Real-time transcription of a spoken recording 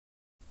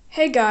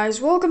Hey guys,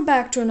 welcome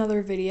back to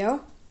another video.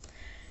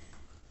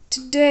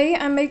 Today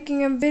I'm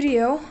making a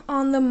video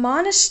on the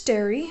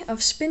Monastery of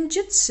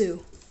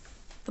Spinjitzu.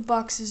 The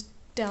box is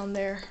down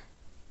there.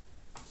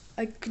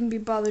 I couldn't be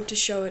bothered to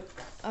show it.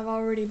 I've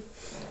already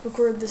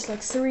recorded this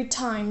like 3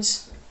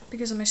 times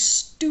because of my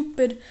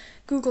stupid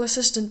Google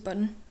Assistant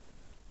button.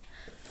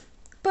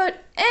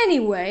 But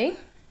anyway,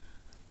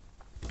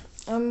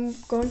 I'm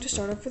going to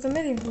start off with the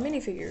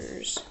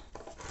minifigures.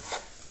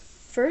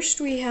 First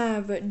we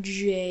have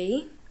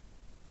Jay.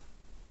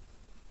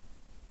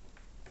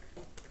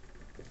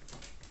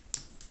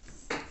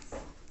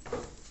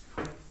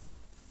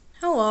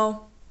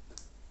 Hello.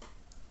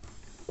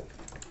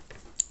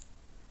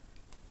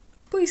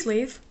 Please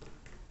leave.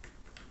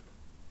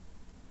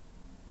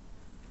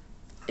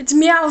 It's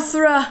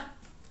Meowthra.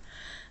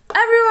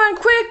 Everyone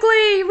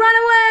quickly run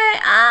away.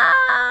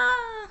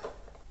 Ah!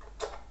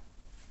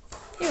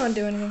 He won't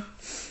do anything.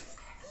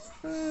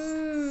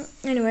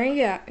 Anyway,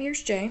 yeah,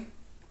 here's Jay.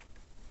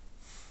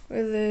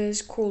 With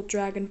his cool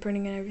dragon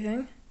printing and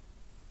everything.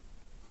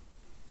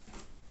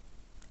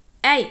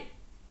 Hey!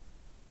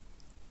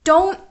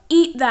 Don't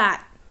eat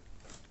that.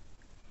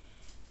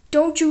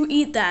 Don't you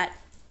eat that.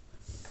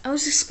 That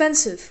was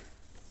expensive.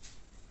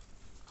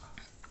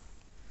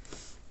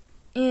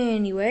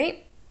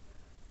 Anyway,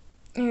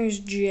 here's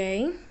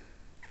Jay.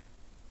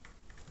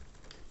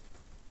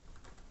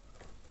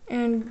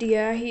 And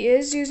yeah, he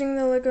is using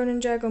the Lego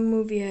Ninjago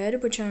movie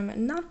head, which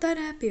I'm not that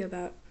happy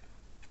about.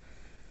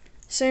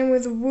 Same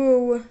with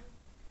Wu,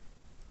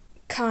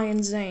 Kai,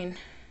 and Zane.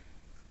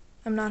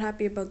 I'm not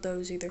happy about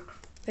those either.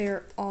 They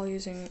are all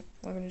using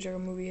Lego Ninjago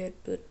movie head,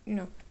 but you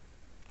know.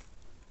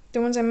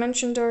 The ones I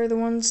mentioned are the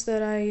ones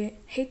that I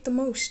hate the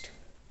most.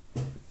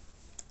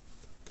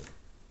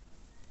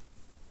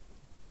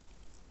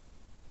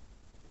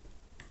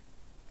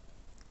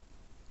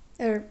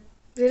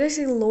 Did I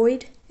say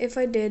Lloyd? If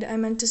I did, I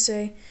meant to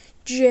say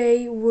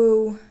Jay,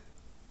 Wu,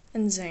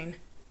 and Zane.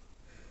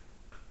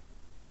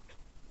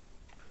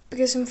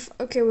 Because I'm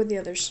okay with the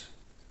others.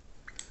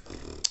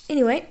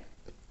 Anyway,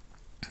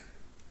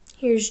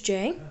 here's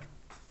Jay.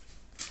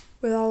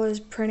 With all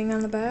his printing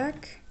on the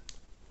back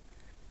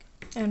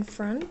and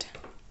front.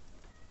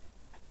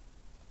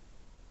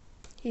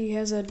 He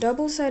has a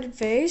double-sided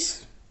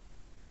face,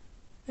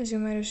 as you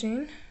might have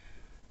seen.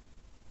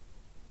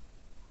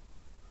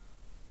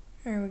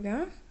 There we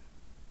go.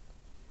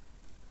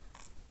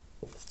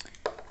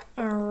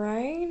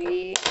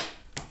 Alrighty.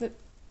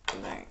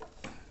 Right.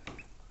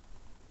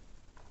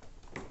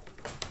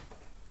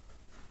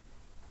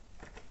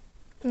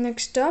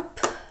 Next up,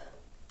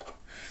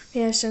 we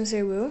have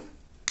Sensei Wu,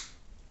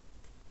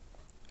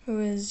 who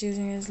is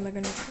using his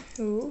Lego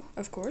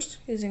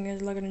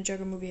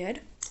Ninjago movie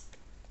head,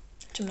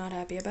 which I'm not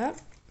happy about.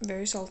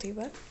 Very salty,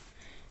 but.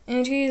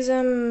 And he's,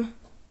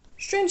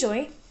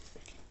 strangely,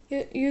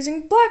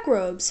 using black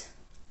robes,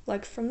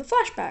 like from the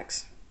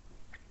flashbacks.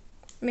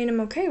 I mean, I'm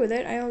okay with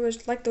it. I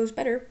always like those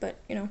better, but,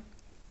 you know,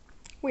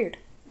 weird.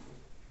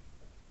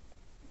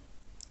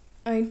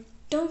 I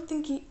don't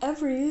think he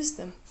ever used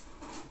them.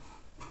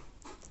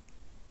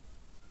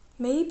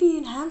 Maybe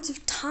in Hands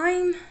of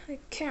Time? I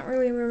can't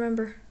really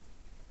remember.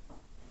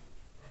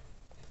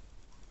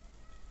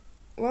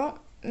 Well,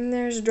 and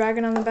there's a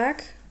dragon on the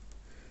back,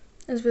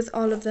 as with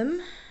all of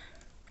them.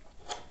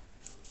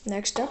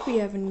 Next up, we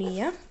have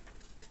Nia,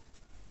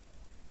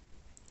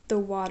 the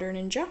water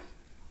ninja.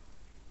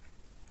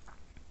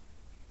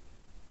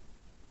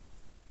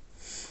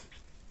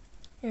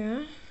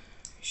 Yeah,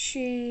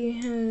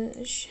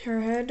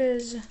 her head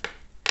is,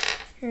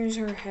 here's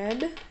her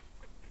head.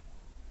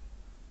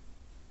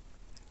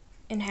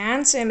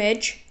 Enhance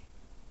image.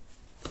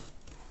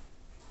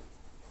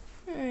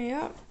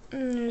 Yeah,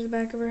 and there's the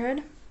back of her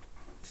head.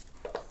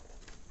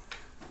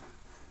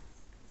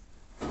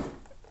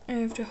 I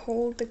have to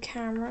hold the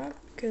camera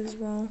because,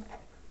 well,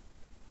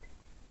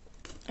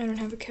 I don't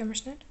have a camera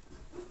stand.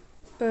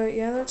 But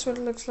yeah, that's what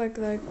it looks like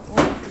that.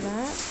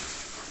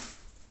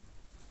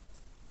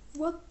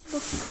 What the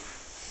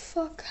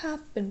fuck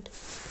happened?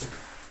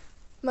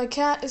 My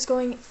cat is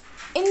going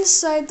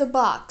inside the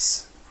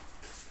box.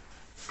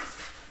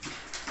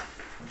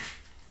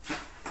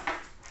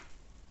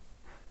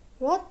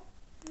 What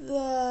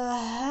the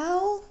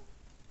hell?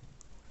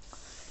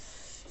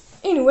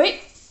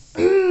 Anyway,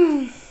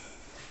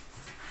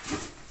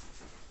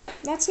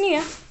 that's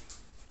Nia.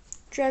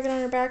 Dragon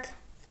on her back.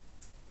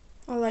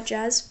 All that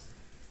jazz.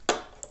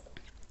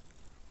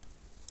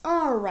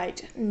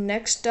 Alright,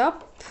 next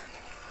up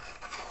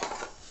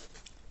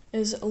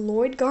is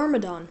Lloyd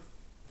Garmadon.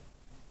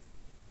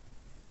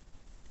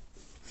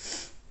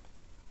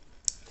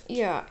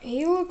 Yeah,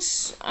 he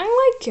looks,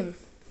 I like him.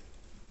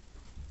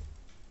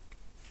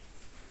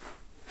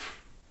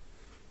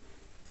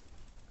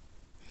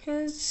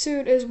 His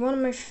suit is one of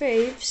my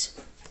faves.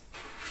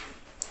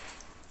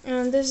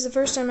 And this is the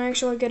first time I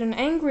actually get an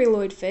angry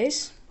Lloyd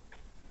face.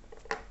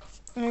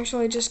 I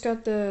actually just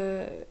got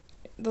the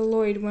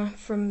Lloyd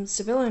from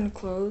civilian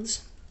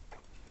clothes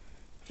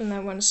from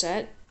that one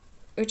set,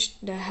 which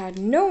had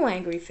no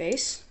angry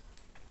face.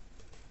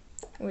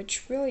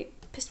 which really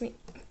pissed me.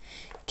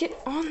 Get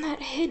on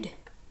that head.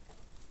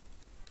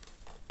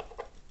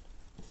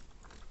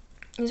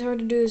 It's hard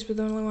to do this with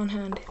only one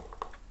hand.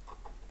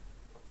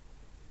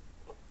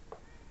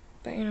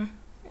 But you know,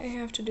 I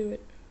have to do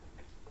it.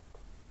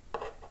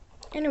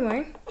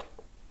 Anyway,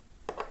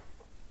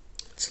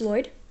 it's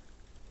Lloyd.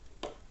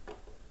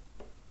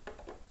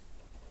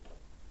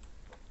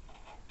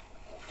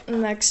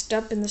 Next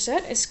up in the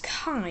set is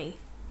Kai.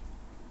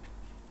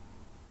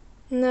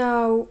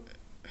 Now,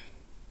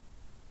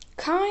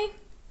 Kai,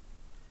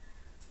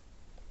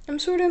 I'm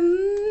sort of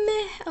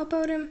meh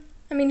about him.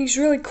 I mean, he's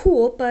really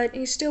cool, but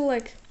he's still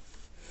like,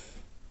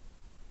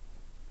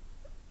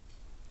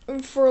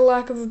 for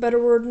lack of a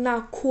better word,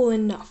 not cool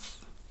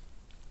enough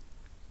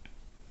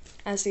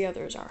as the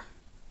others are.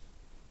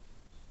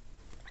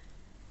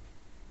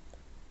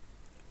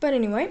 But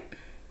anyway,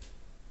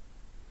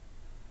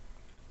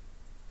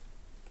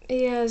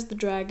 he has the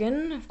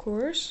dragon, of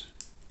course.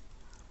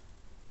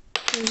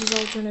 Here's his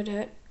alternate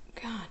head.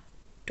 God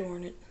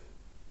darn it.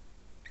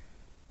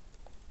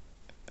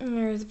 And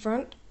there's the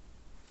front.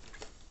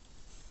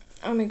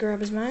 Let me grab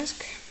his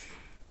mask.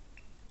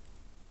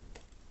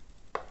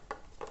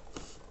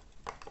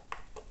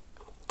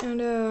 And,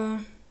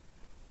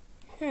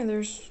 yeah,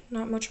 there's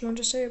not much more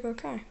to say about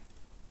Kai.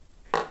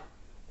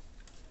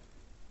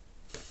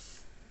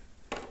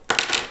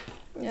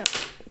 Yeah,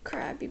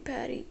 Krabby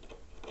Patty.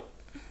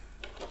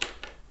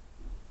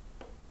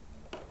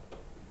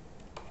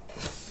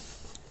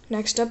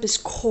 Next up is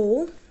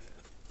Cole.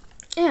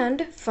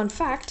 And, fun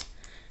fact,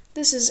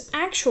 this is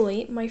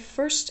actually my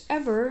first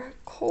ever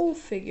Cole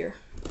figure.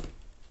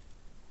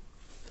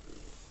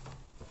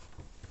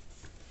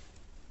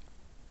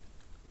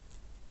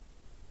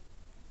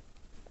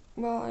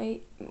 Well,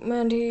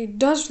 and he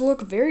does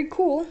look very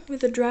cool with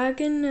the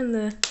dragon and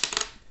the...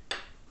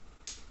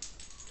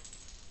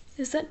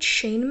 Is that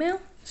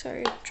chainmail?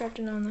 Sorry, I dropped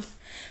it on the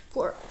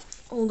floor.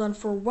 Hold on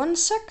for 1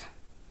 sec.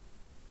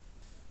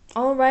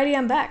 Alrighty,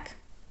 I'm back.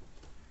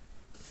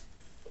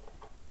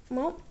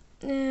 Well,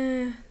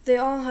 they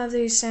all have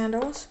these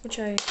sandals, which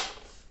I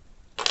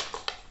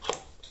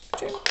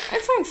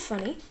find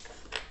funny.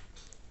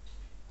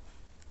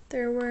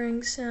 They're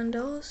wearing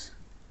sandals.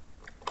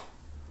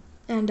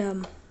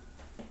 And,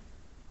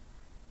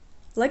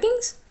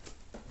 leggings?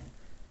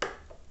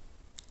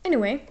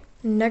 Anyway,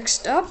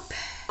 next up,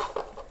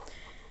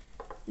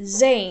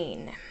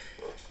 Zane.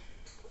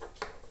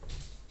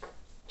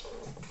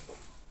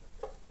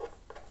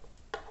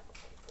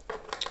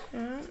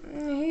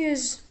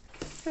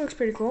 He looks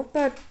pretty cool,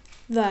 but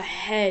the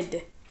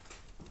head.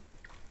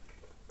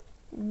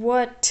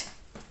 What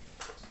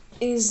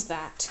is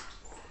that?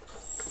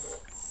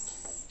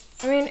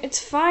 I mean, it's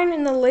fine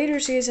in the later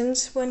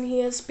seasons when he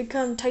has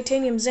become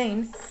Titanium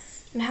Zane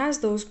and has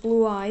those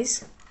blue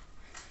eyes.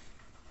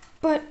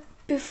 But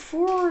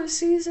before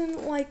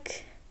season,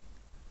 like,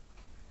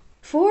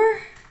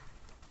 4?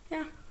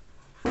 Yeah.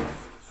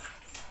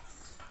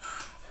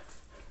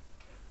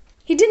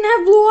 He didn't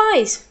have blue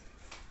eyes.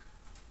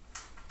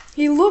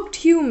 He looked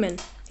human.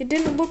 He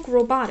didn't look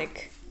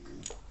robotic.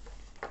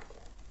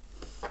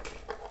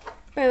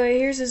 By the way,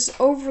 here's his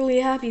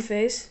overly happy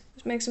face,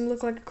 which makes him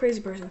look like a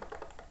crazy person.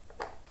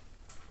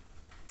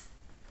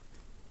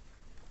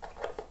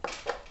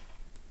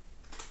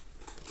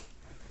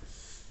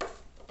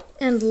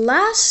 And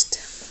last,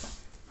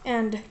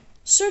 and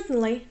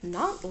certainly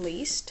not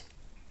least,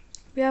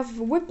 we have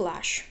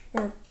Whiplash,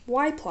 or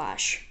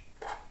Yplash,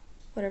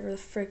 whatever the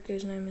frick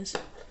his name is.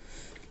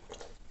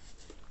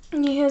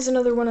 And he has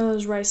another one of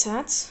those rice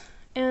hats,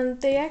 and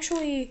they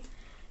actually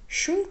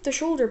shrunk the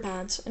shoulder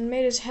pads and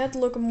made his head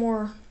look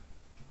more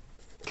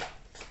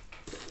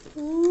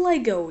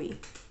Lego-y.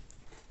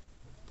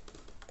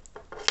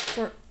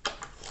 For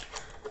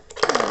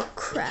oh,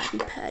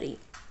 Krabby Patty.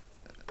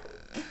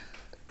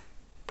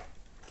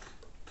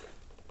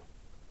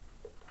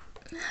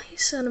 You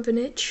son of an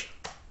itch.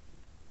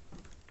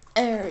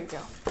 There we go.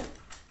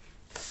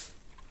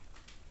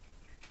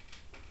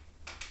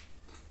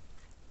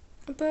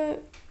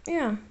 But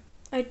yeah,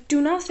 I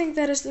do not think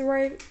that is the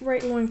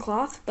right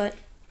loincloth, but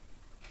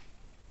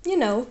you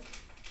know,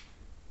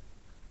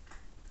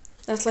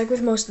 that's like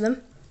with most of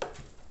them.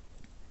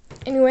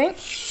 Anyway,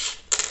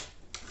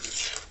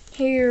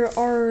 here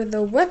are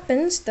the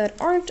weapons that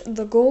aren't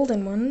the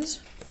golden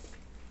ones.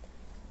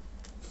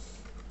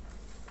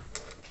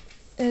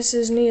 This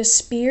is Nia's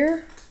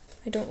spear.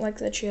 I don't like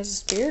that she has a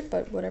spear,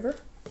 but whatever.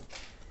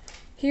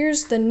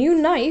 Here's the new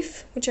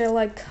knife, which I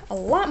like a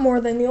lot more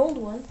than the old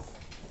one,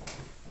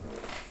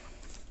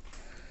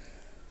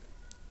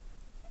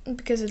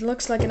 because it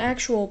looks like an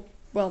actual,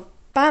 well,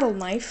 battle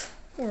knife,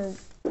 or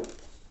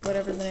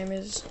whatever the name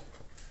is.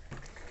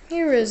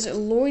 Here is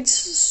Lloyd's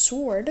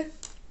sword.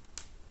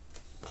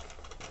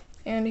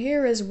 And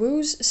here is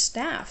Wu's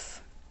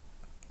staff,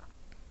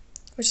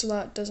 which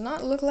does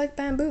not look like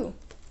bamboo,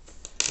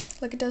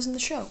 like it does in the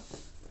show.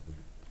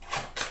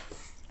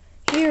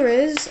 Here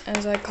is,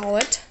 as I call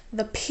it,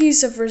 the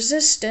piece of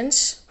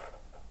resistance,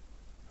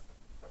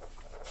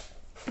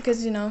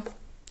 because, you know,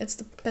 It's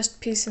the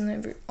best piece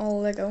in all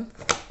Lego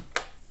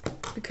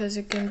because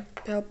it can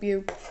help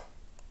you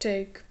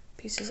take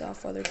pieces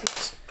off other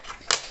pieces.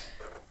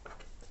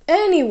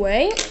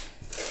 Anyway,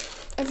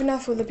 I've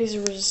enough with the piece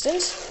of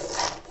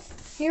resistance.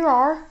 Here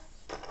are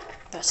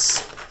the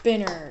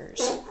spinners.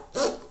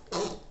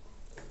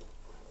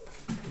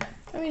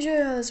 Let me show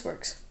you how this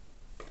works.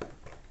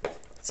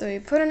 So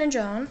you put a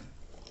ninja on,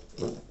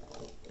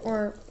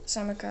 or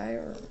samurai,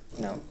 or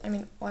no, I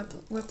mean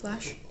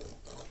whiplash,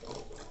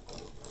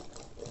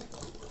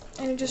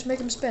 and you just make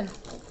them spin.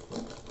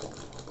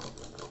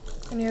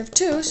 And you have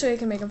two, so you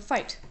can make them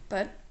fight.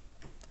 But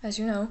as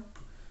you know,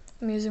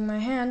 I'm using my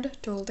hand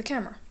to hold the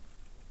camera,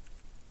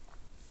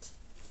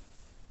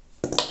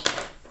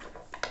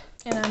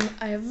 and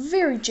I have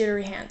very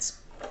jittery hands.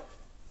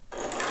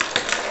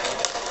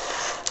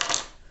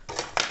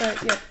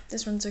 But yeah,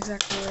 this one's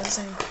exactly the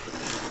same.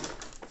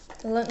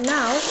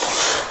 Now,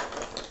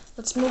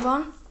 let's move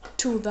on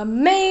to the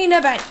main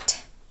event.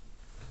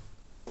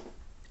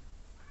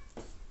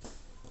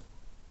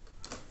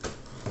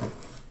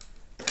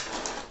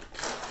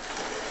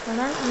 Hold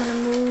on, I'm gonna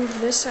move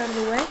this out of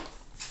the way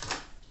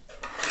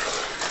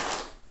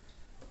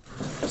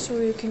so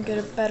we can get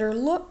a better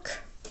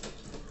look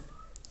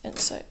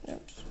inside.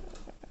 Oops,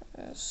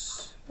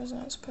 this was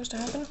not supposed to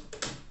happen.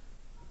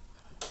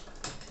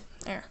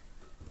 There.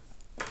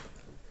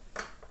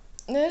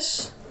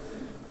 This,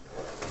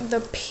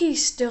 the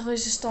piece de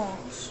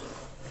resistance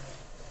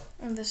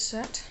in this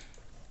set,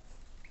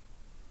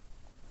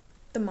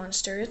 the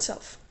monastery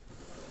itself.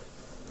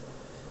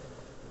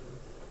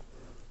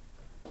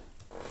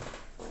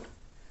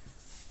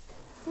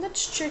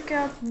 Let's check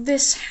out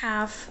this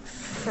half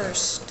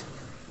first,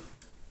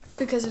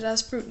 because it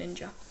has Fruit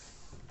Ninja.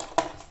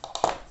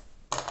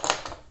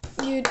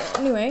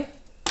 Anyway,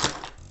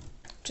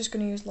 just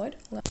gonna use Lloyd.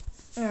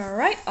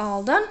 Alright,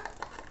 all done.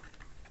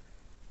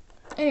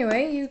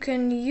 Anyway, you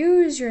can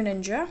use your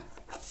ninja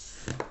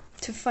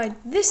to fight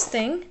this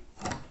thing.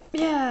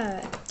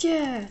 Yeah.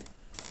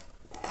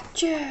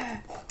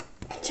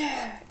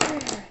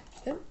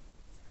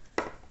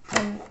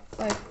 And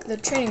like the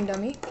training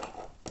dummy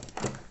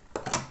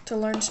to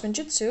learn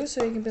Spinjitzu,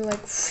 so you can be like,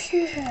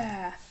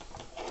 yeah.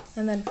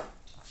 And then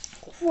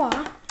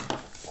quad.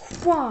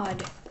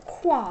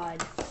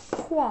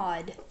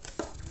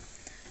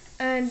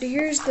 And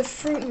here's the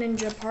Fruit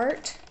Ninja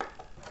part.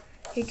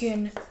 He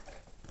can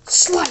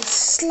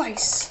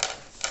slice,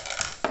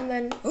 and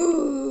then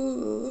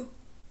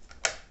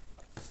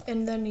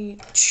he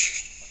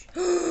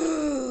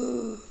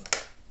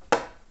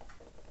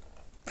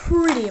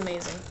pretty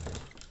amazing.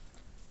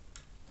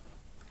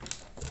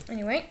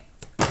 Anyway,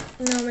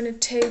 now I'm gonna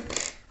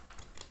take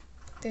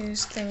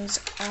these things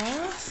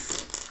off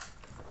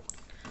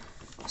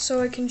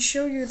so I can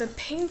show you the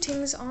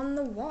paintings on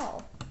the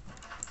wall,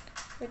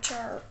 which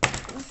are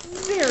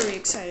very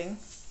exciting.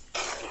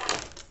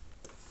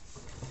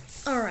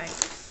 Alright,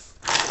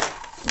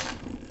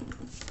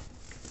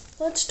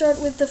 let's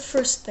start with the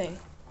first thing.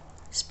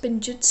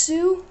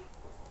 Spinjitzu,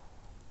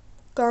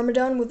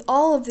 Garmadon with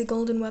all of the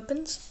golden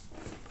weapons,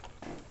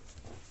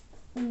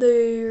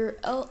 the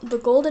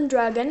golden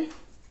dragon,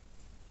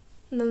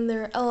 and then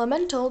their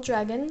elemental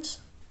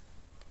dragons.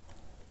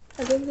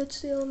 I think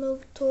that's the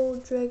elemental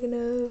dragon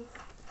of...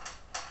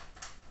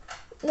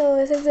 No,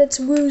 I think that's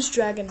Wu's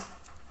dragon.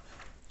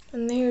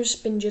 And here's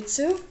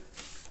Spinjitzu.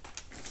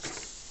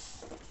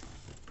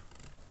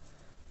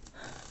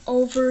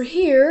 Over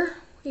here,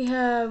 we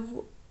have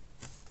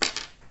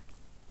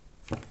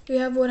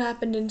what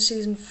happened in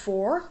season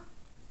 4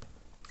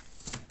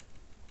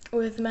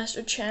 with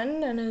Master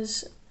Chen and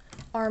his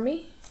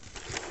army.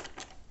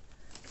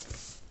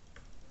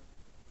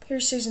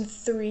 Here's season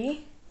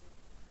 3,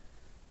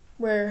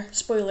 where,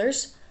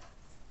 spoilers,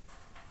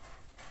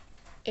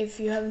 if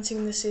you haven't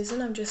seen this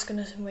season, I'm just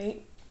gonna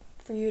wait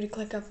for you to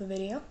click off the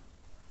video.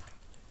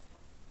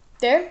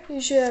 There, you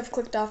should have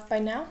clicked off by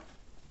now.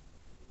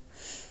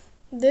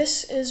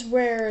 This is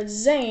where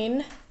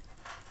Zane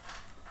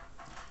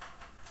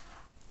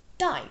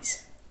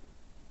dies,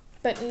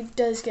 but he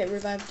does get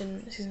revived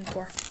in season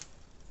 4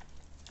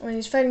 when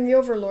he's fighting the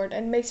Overlord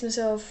and makes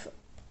himself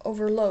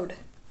overload.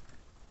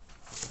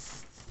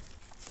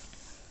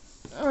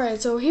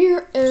 Alright, so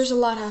here there's a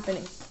lot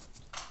happening.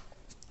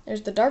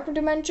 There's the Darker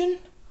Dimension,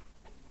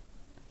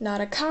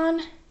 Nada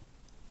Khan,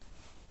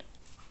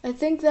 I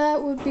think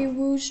that would be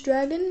Wu's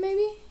dragon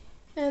maybe,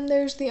 and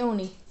there's the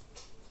Oni.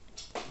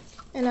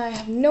 And I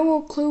have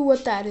no clue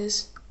what that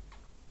is.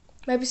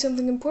 Might be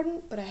something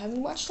important, but I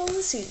haven't watched all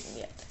the season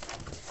yet.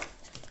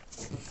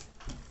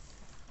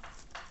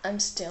 I'm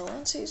still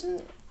on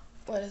season,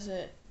 what is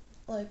it?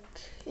 Like,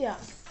 yeah,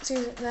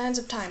 season, the Hands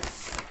of Time.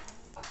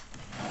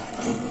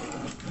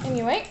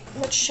 Anyway,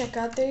 let's check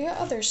out the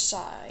other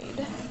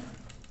side,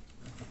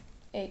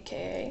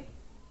 aka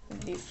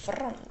the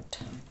front.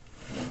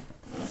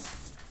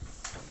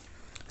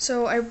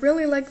 So I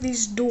really like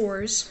these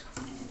doors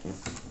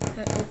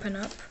that open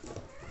up.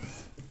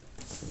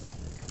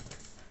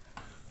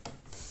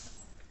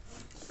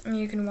 And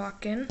you can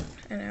walk in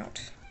and out.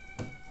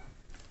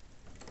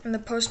 And the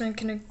postman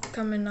can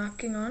come in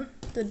knocking on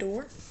the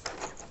door.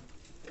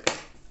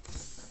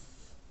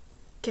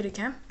 Kitty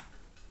cam.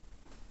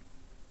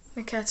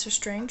 My cats are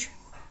strange.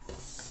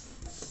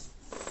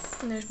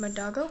 And there's my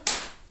doggo.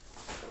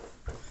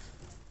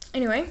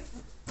 Anyway,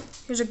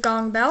 here's a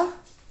gong bell.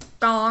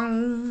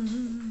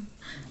 Gong.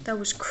 That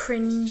was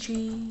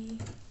cringy.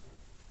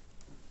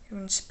 You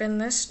can spin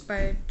this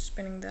by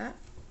spinning that.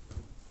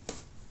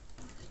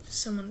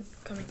 Someone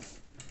coming.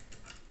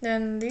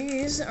 Then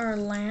these are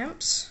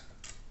lamps.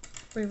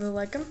 We will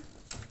like them.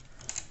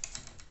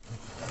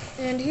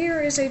 And here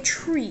is a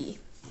tree,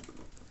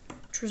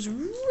 which was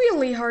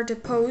really hard to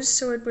pose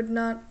so it would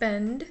not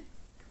bend.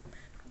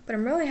 But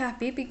I'm really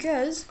happy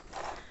because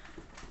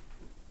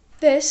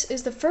this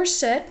is the first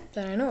set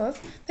that I know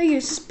of that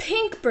uses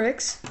pink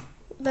bricks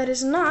that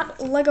is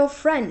not Lego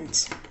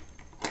Friends.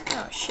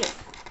 Oh shit.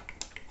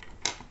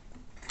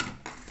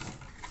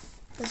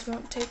 This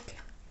won't take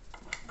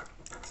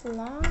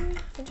long.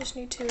 I just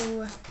need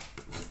to...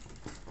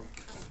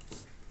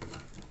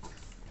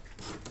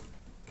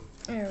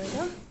 There we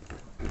go.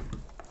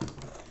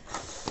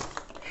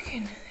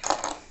 Okay.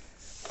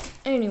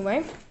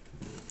 Anyway,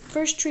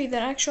 first tree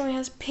that actually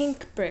has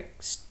pink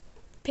bricks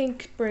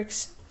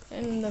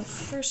in the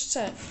first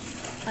set,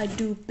 I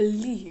do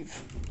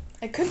believe.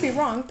 I could be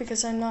wrong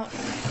because I'm not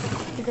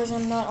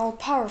all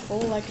powerful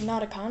like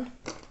Nauticon.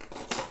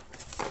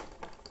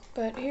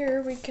 But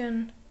here we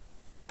can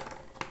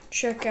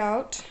check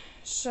out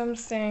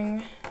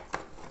something.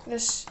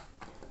 This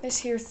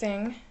here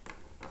thing.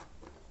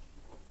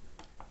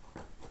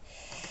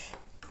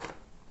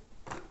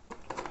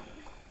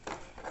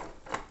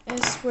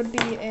 This would be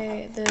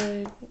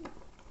the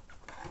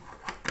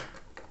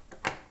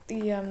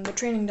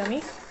training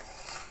dummy.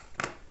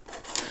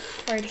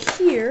 Right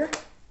here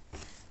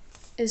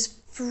is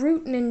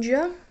Fruit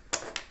Ninja.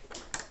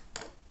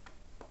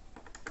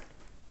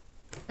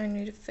 I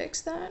need to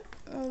fix that.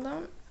 Hold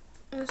on.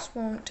 This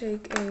won't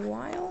take a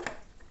while.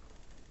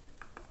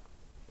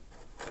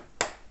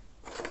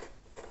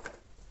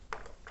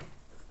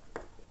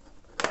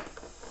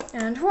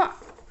 And what?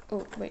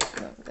 Oh wait,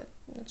 no,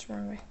 that's the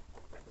wrong way.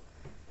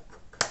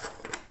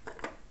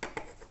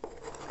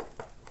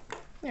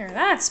 There,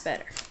 that's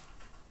better.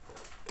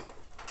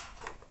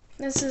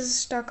 This is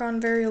stuck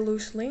on very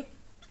loosely.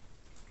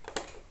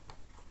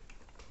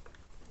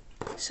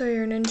 So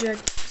your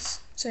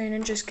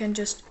ninjas can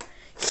just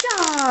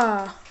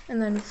yeah,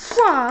 and then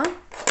wha,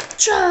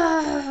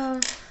 cha,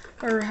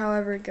 or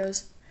however it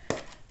goes. I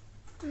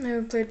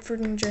haven't played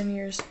Fruit Ninja in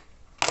years.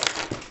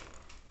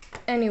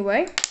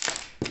 Anyway,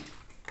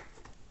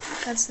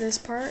 that's this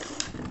part.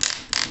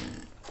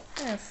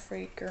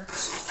 Freaker.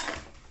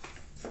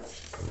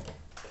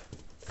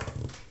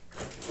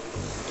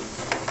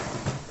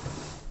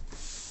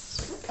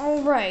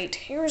 Alright,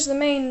 here's the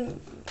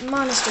main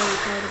monastery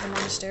part of the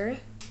monastery.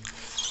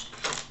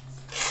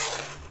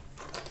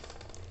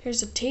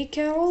 Here's a tea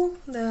kettle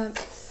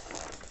that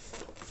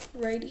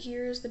right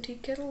here is the tea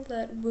kettle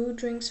that Wu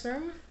drinks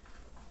from.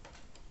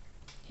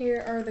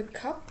 Here are the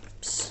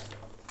cups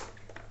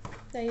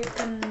that you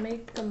can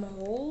make them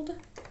hold.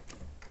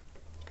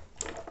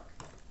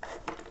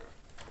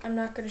 I'm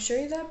not going to show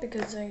you that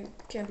because I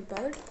can't be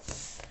bothered.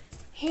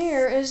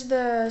 Here is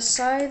the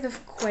Scythe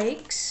of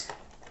Quakes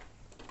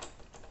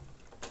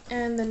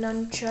and the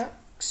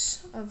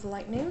nunchucks of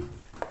lightning.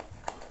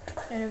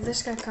 And if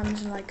this guy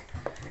comes and like,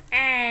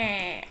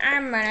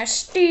 I'm gonna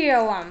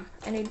steal him,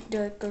 and he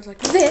goes like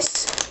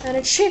this, and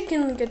a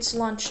chicken gets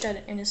launched at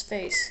it in his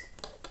face.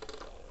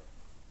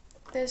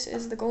 This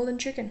is the golden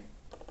chicken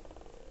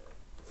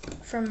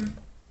from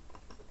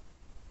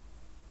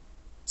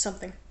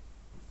something.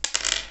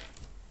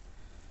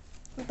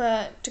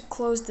 But to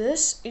close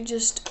this, you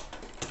just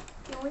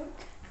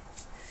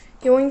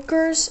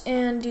yoinkers,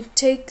 and you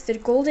take the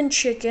golden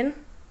chicken,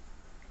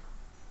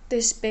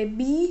 this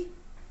baby,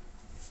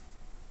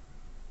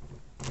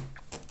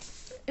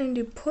 and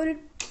you put it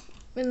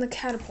in the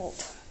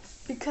catapult.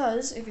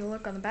 Because if you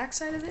look on the back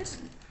side of this,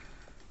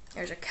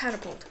 there's a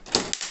catapult.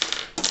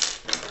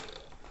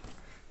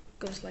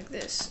 Goes like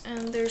this,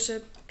 and there's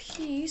a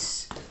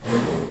piece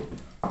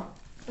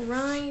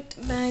right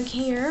back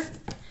here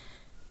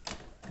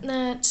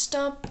that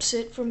stops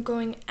it from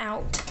going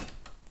out.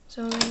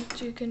 So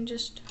you can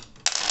just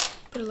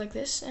put it like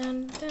this,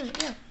 and then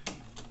yeah.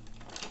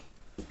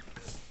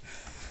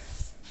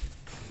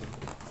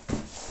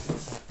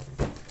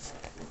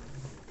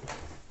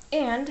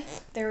 And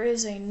there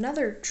is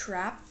another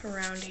trap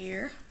around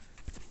here,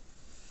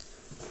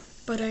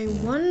 but I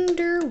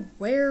wonder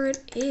where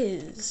it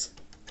is.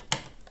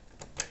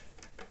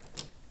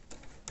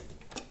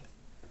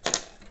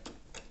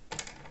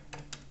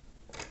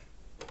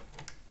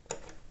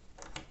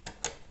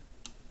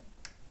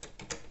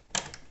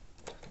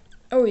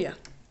 Oh yeah,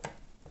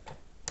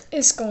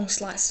 it's gonna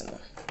slice someone.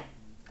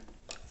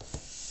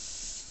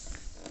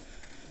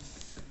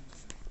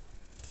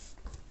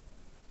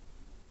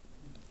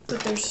 But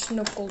there's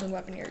no golden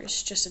weapon here,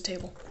 it's just a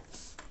table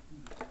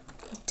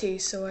of tea,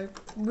 so I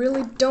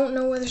really don't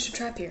know where there's a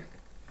trap here.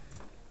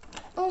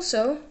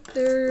 Also,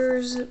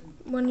 there's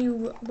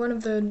one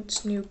of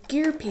those new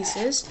gear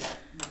pieces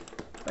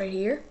right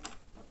here,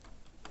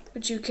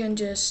 which you can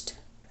just,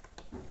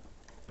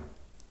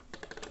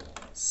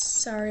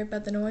 sorry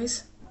about the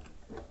noise.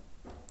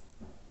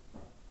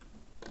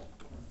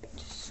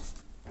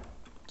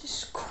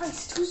 Jesus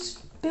Christ, who's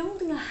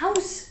building a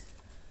house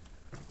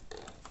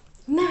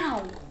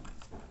now?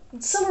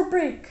 It's summer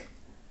break.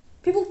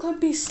 People could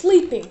be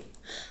sleeping.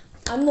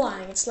 I'm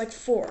lying, it's like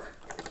 4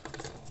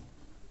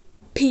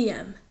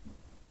 p.m.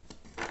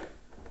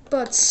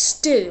 But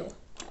still,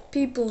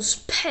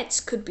 people's pets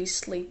could be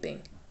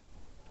sleeping.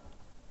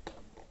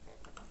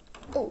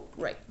 Oh,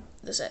 right,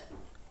 that's it.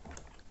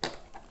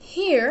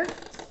 Here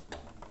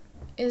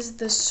is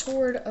the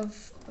sword of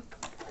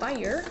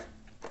fire.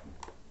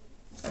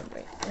 Oh,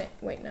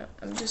 wait, no.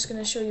 I'm just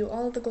gonna show you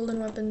all the golden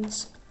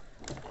weapons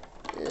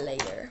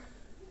later.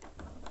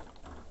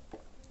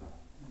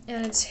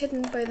 And it's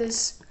hidden by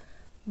this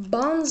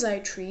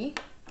bonsai tree.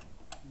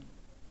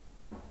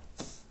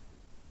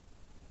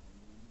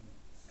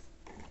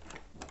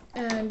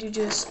 And you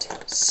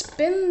just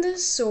spin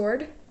this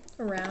sword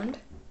around,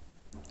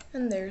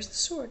 and there's the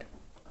sword.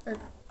 Or,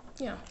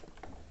 yeah.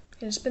 You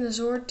can spin the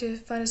sword to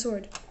find a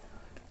sword.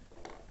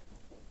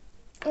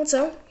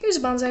 Also, here's a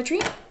bonsai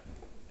tree.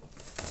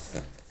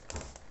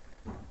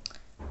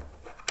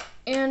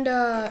 And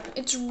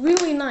it's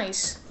really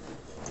nice.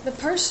 The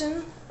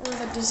person, or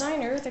the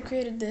designer that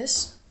created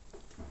this,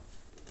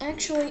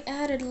 actually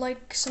added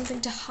like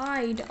something to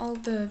hide all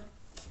the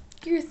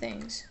gear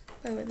things.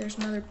 By the way, there's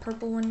another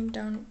purple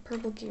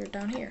gear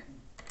down here.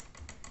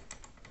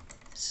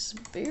 This is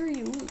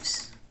very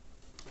loose.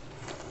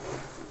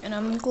 And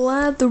I'm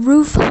glad the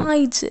roof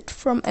hides it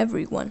from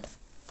everyone.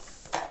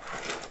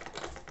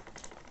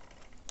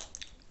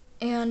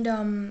 And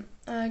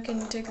I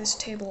can take this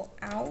table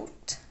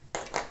out.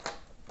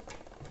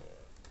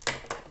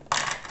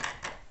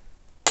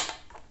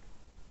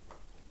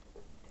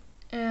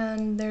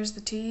 And there's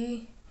the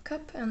tea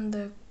cup and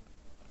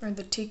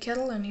the tea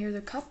kettle, and here are the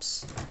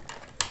cups.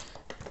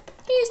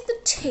 Here's the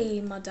tea,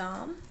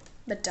 madame.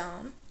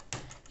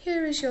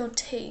 Here is your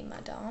tea,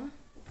 madame.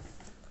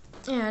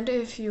 And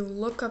if you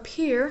look up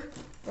here,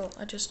 well,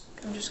 I'm just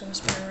gonna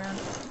spin around.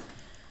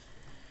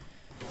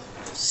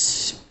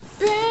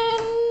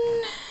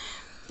 Spin.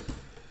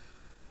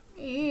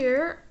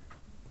 Here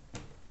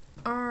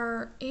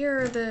are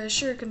the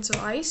shurikens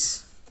of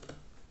ice.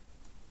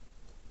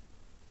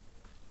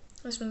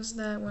 This one's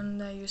the one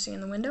that you see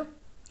in the window.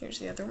 Here's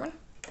the other one.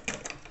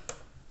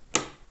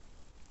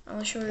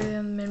 I'll show you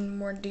them in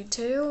more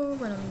detail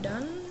when I'm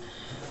done.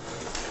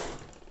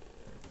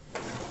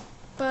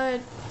 But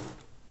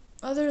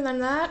other than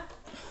that,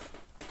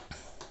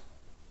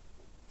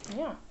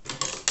 yeah.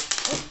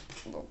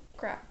 Oh,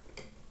 crap.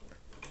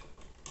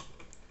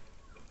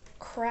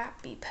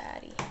 Crappy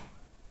patty.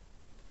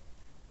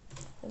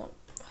 Hold on.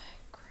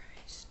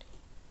 Christ.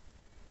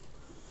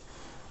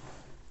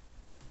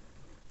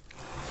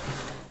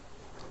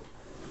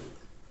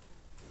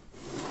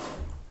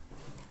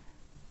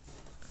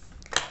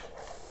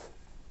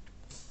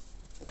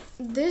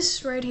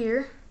 This right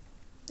here,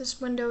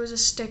 this window is a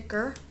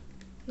sticker.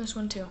 This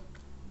one too.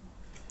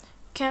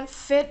 Can't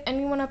fit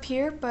anyone up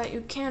here, but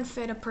you can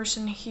fit a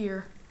person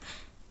here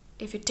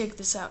if you take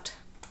this out.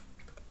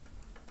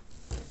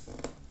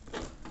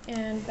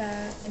 And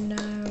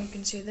now you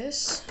can see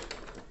this.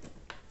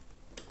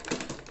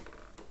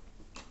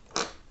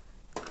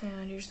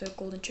 And here's the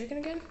golden chicken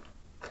again.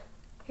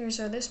 Here's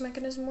how this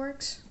mechanism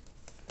works.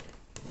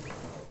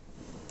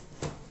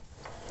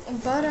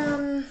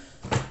 But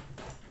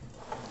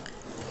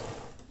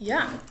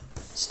yeah,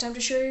 it's time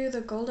to show you the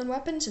golden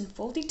weapons in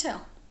full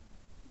detail.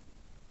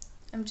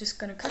 I'm just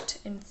gonna cut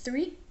in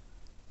 3,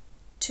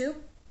 2,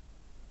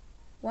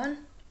 1.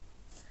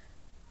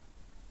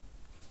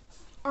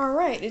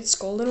 Alright, it's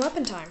golden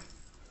weapon time.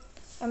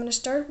 I'm gonna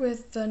start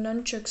with the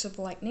nunchucks of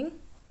lightning.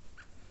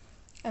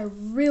 I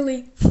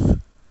really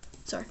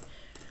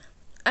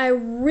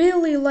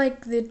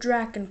like the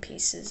dragon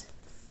pieces.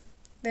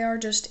 They are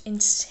just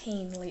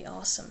insanely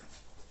awesome.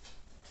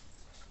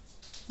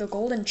 The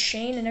golden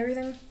chain and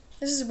everything.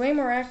 This is way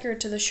more accurate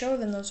to the show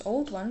than those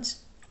old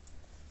ones,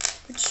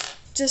 which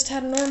just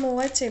had a normal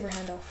lightsaber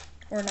handle.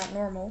 Or not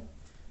normal.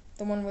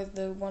 The one with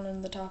the 1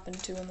 on the top and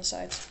 2 on the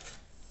sides.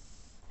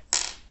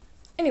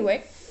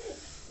 Anyway.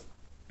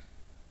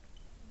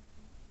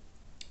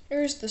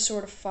 Here's the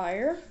Sword of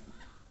Fire.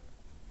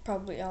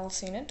 Probably all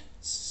seen it.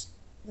 It's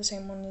the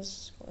same one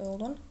as the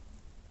old one.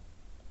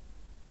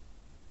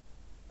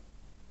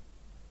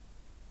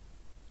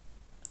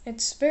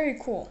 It's very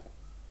cool.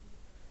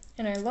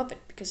 And I love it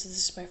because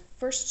this is my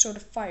first Sword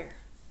of Fire.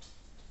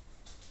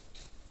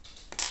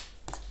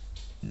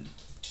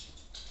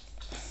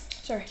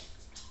 Sorry.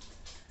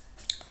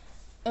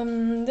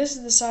 This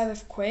is the Scythe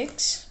of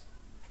Quakes.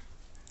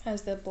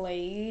 Has the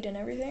blade and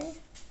everything.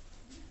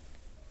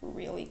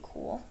 Really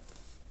cool.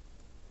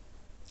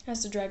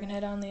 Has the dragon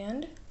head on the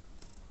end.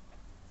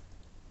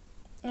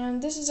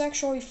 And this is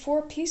actually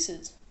 4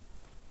 pieces.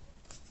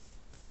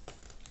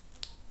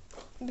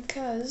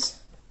 Because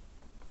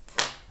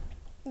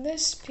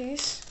this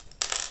piece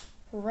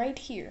right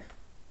here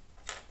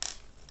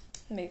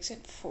makes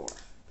it 4.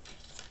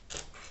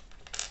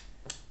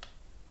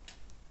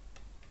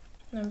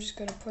 And I'm just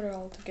gonna put it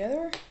all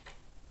together.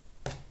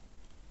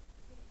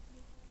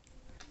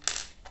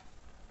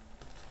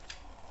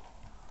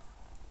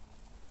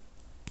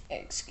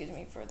 Excuse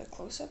me for the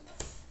close-up.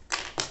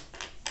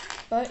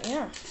 But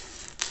yeah,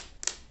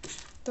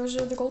 those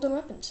are the golden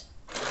weapons.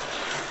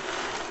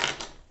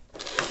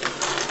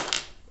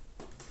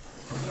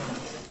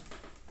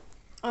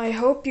 I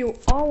hope you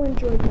all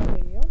enjoyed my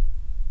video.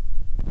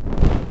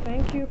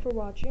 Thank you for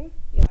watching.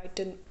 Yeah, I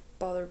didn't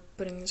bother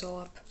putting this all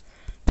up.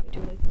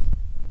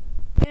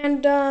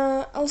 And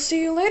I'll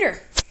see you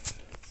later.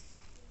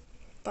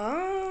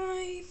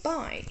 Bye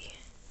bye.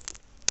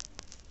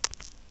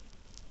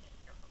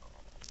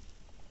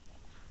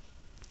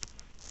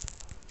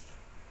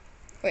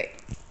 Wait,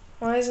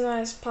 why isn't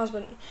that a pause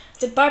button? I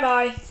said bye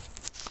bye.